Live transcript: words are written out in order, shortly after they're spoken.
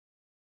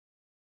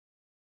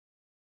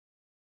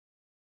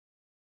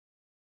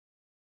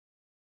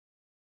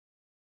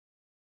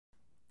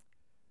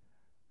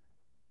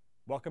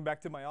Welcome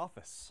back to my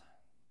office.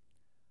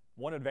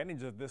 One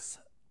advantage of this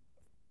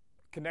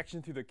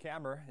connection to the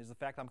camera is the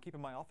fact I'm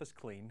keeping my office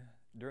clean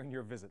during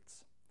your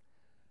visits.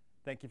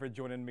 Thank you for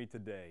joining me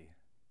today.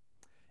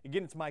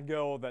 Again, it's my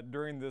goal that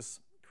during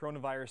this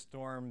coronavirus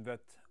storm that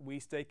we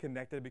stay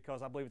connected,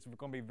 because I believe it's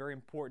going to be very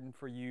important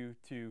for you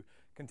to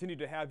continue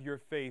to have your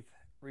faith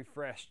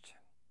refreshed.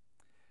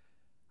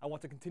 I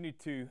want to continue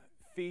to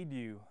feed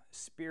you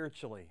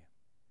spiritually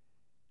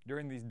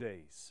during these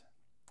days.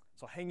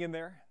 So hang in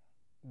there,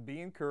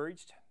 be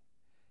encouraged,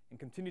 and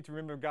continue to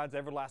remember God's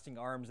everlasting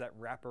arms that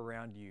wrap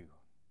around you.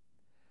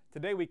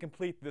 Today we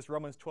complete this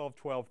Romans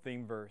 12:12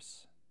 theme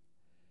verse.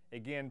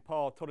 Again,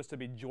 Paul told us to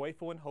be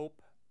joyful in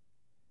hope,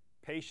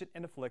 patient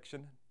in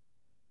affliction,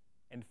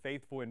 and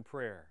faithful in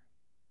prayer.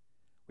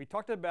 We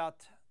talked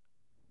about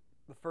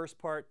the first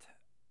part,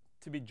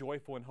 to be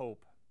joyful in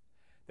hope,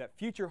 that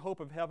future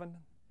hope of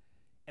heaven,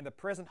 and the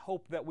present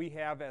hope that we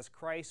have as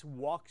Christ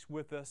walks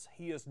with us.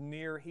 He is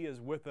near, He is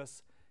with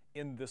us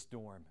in this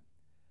storm.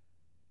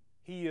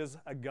 He is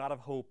a God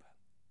of hope,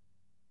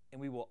 and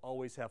we will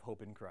always have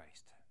hope in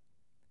Christ.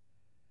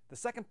 The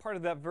second part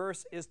of that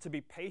verse is to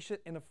be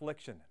patient in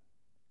affliction.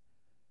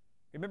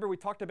 Remember, we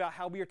talked about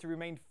how we are to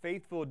remain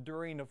faithful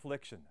during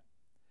affliction,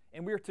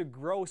 and we are to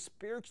grow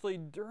spiritually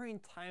during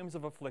times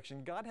of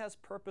affliction. God has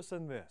purpose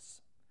in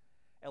this.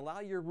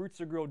 Allow your roots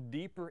to grow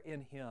deeper in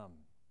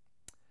Him.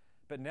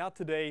 But now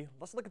today,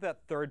 let's look at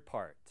that third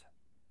part,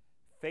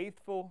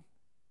 faithful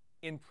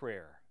in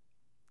prayer.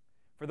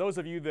 For those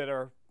of you that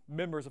are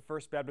members of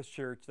First Baptist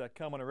Church that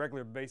come on a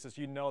regular basis,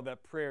 you know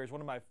that prayer is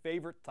one of my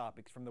favorite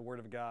topics from the Word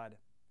of God.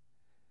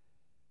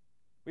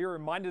 We are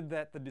reminded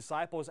that the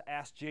disciples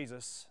asked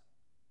Jesus,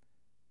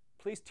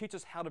 "Please teach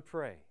us how to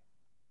pray."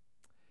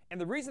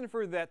 And the reason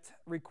for that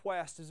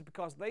request is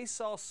because they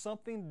saw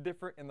something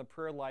different in the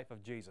prayer life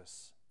of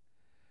Jesus.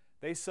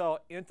 They saw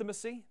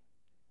intimacy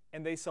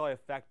and they saw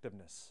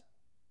effectiveness.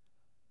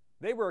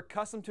 They were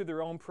accustomed to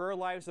their own prayer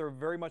lives that were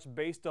very much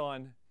based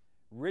on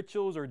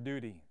rituals or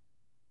duty.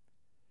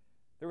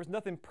 There was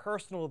nothing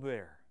personal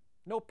there,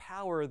 no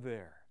power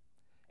there,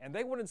 and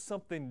they wanted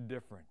something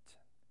different.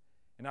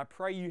 And I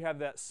pray you have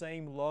that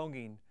same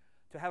longing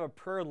to have a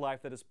prayer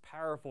life that is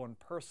powerful and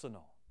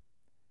personal.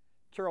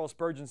 Charles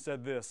Spurgeon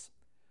said this,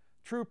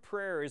 "True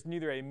prayer is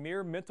neither a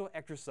mere mental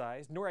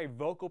exercise nor a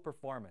vocal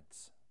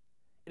performance.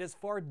 It is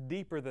far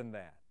deeper than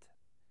that.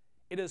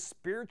 It is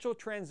spiritual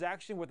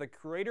transaction with the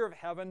Creator of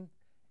heaven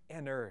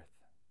and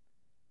earth."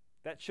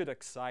 That should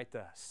excite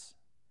us.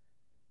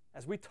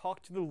 As we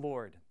talk to the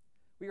Lord,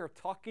 we are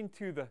talking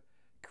to the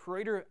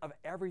Creator of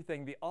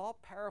everything, the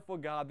all-powerful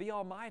God, the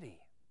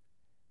Almighty.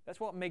 That's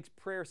what makes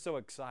prayer so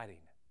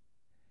exciting.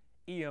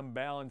 E.M.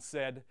 Bound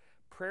said,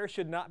 "Prayer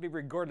should not be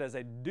regarded as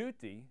a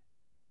duty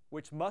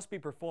which must be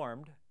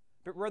performed,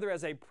 but rather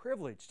as a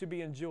privilege to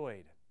be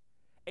enjoyed,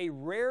 a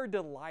rare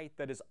delight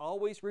that is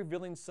always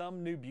revealing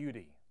some new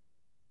beauty."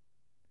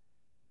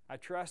 I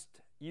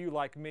trust you,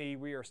 like me,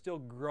 we are still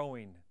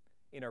growing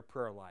in our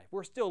prayer life.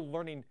 We're still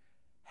learning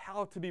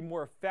how to be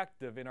more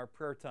effective in our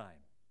prayer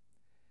time.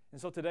 And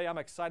so today I'm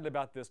excited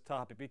about this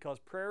topic because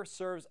prayer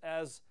serves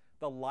as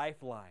the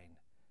lifeline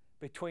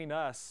between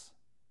us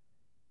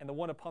and the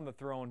one upon the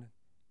throne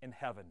in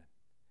heaven.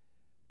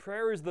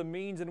 Prayer is the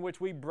means in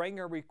which we bring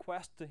our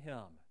request to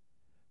Him.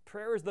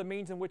 Prayer is the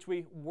means in which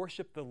we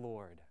worship the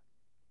Lord.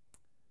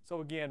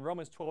 So again,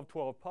 Romans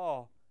 12:12,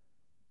 Paul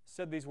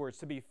said these words,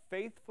 to be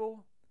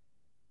faithful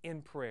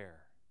in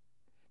prayer.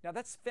 Now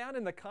that's found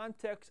in the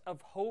context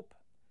of hope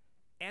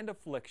and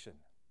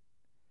affliction.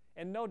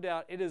 And no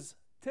doubt it is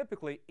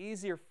typically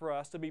easier for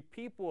us to be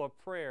people of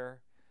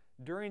prayer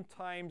during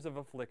times of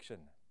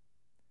affliction.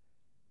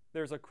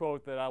 There's a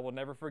quote that I will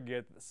never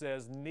forget that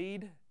says,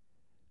 "Need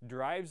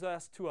drives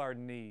us to our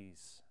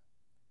knees."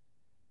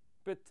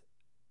 But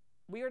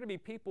we are to be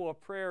people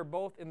of prayer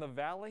both in the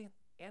valley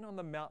and on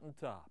the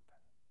mountaintop.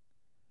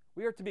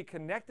 We are to be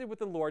connected with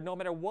the Lord no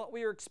matter what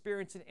we are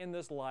experiencing in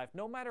this life,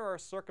 no matter our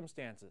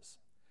circumstances.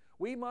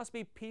 We must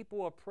be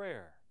people of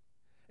prayer.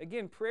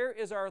 Again, prayer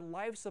is our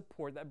life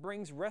support that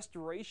brings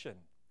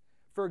restoration,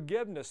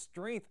 forgiveness,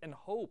 strength, and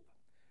hope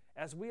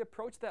as we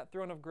approach that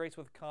throne of grace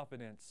with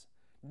confidence,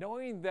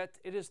 knowing that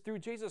it is through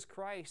Jesus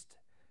Christ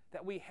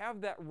that we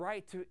have that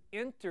right to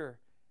enter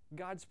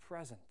God's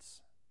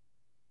presence.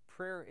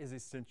 Prayer is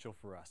essential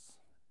for us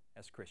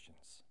as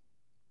Christians.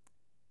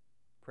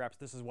 Perhaps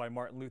this is why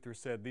Martin Luther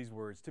said these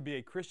words, "To be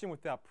a Christian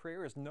without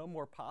prayer is no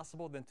more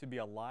possible than to be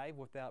alive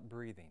without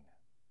breathing."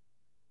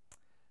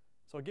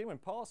 So again, when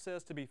Paul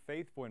says to be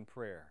faithful in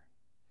prayer,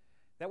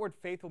 that word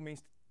faithful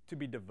means to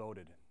be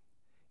devoted.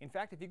 In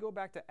fact, if you go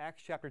back to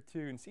Acts chapter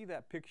 2 and see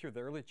that picture of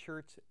the early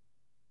church,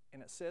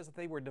 and it says that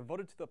they were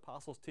devoted to the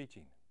apostles'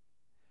 teaching.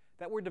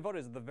 That word devoted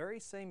is the very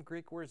same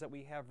Greek words that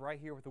we have right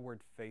here with the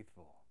word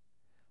faithful.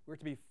 We're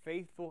to be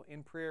faithful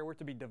in prayer. We're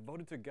to be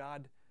devoted to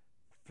God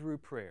through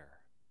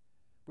prayer.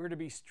 We're to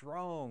be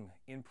strong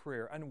in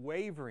prayer,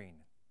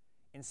 unwavering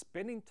in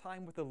spending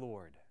time with the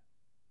Lord.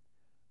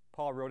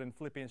 Paul wrote in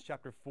Philippians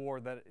chapter 4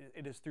 that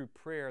it is through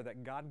prayer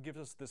that God gives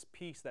us this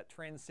peace that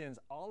transcends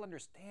all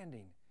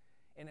understanding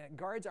and it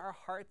guards our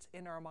hearts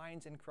and our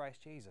minds in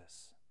Christ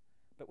Jesus.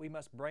 But we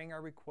must bring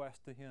our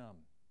request to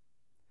Him.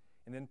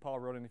 And then Paul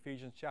wrote in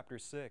Ephesians chapter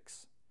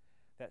 6,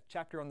 that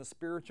chapter on the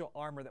spiritual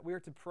armor, that we are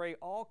to pray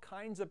all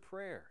kinds of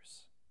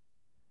prayers.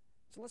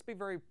 So let's be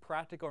very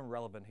practical and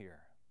relevant here.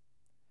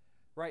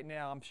 Right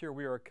now, I'm sure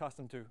we are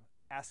accustomed to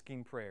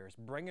asking prayers,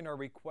 bringing our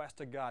request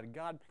to God.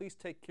 God, please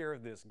take care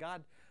of this.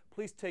 God,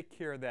 please take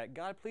care of that.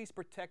 God, please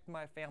protect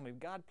my family.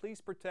 God, please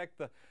protect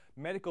the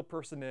medical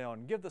personnel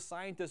and give the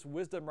scientists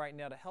wisdom right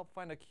now to help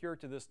find a cure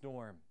to this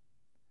storm.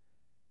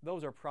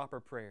 Those are proper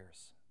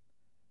prayers.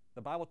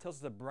 The Bible tells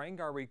us to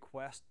bring our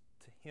request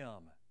to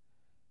Him.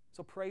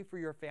 So pray for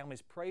your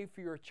families, pray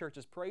for your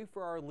churches, pray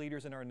for our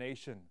leaders in our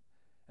nation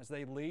as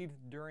they lead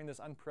during this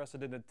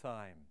unprecedented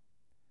time.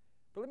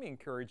 But let me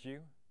encourage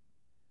you,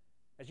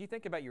 as you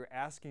think about your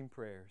asking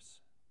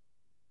prayers,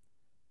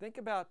 think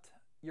about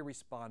your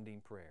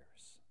responding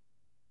prayers.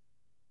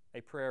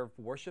 A prayer of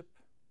worship,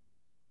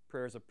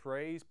 prayers of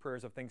praise,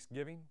 prayers of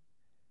thanksgiving,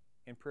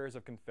 and prayers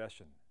of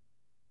confession.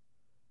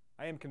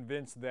 I am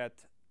convinced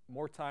that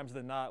more times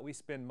than not, we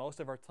spend most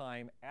of our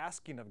time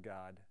asking of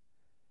God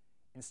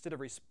instead of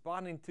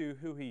responding to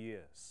who He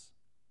is.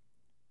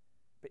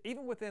 But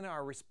even within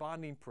our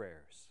responding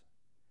prayers,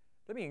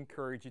 let me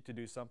encourage you to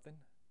do something.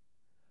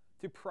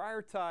 To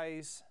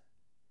prioritize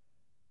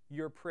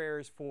your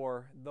prayers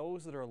for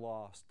those that are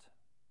lost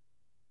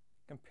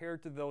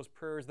compared to those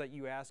prayers that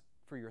you ask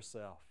for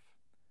yourself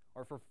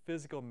or for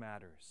physical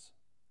matters.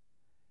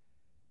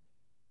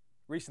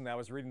 Recently, I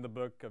was reading the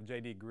book of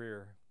J.D.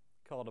 Greer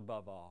called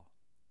Above All.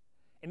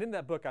 And in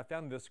that book, I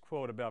found this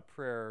quote about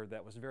prayer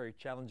that was very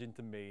challenging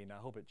to me, and I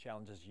hope it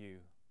challenges you.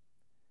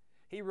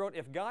 He wrote,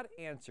 "If God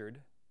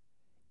answered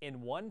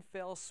in one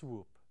fell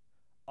swoop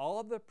all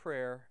of the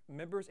prayer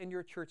members in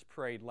your church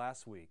prayed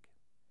last week,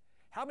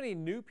 how many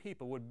new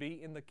people would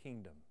be in the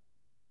kingdom?"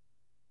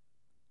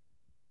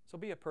 So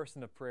be a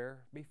person of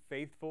prayer. Be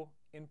faithful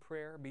in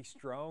prayer. Be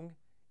strong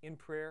in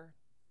prayer.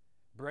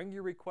 Bring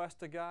your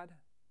request to God,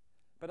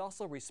 but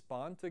also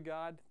respond to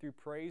God through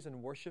praise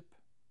and worship.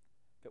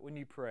 But when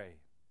you pray,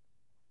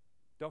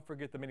 don't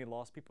forget the many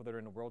lost people that are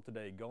in the world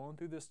today going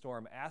through this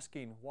storm,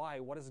 asking why,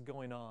 what is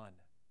going on.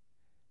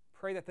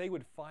 Pray that they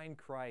would find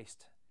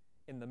Christ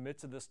in the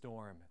midst of the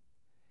storm.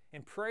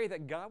 And pray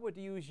that God would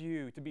use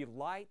you to be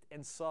light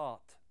and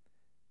salt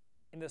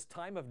in this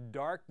time of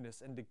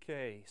darkness and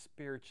decay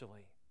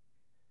spiritually,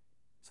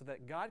 so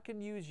that God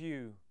can use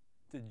you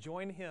to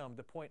join Him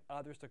to point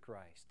others to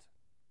Christ.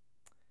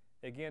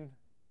 Again,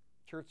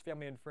 church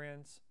family and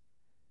friends,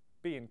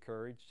 be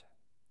encouraged.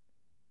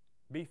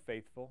 Be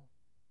faithful.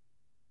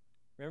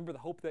 Remember the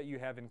hope that you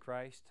have in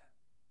Christ.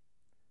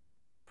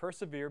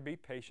 Persevere, be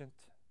patient,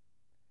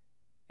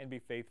 and be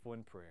faithful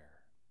in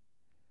prayer.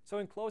 So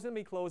in closing, let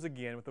me close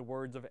again with the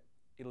words of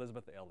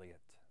Elizabeth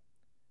Elliot.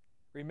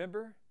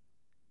 Remember,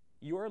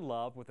 you are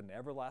loved with an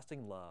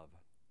everlasting love,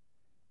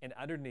 and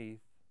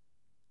underneath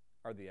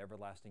are the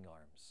everlasting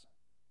arms.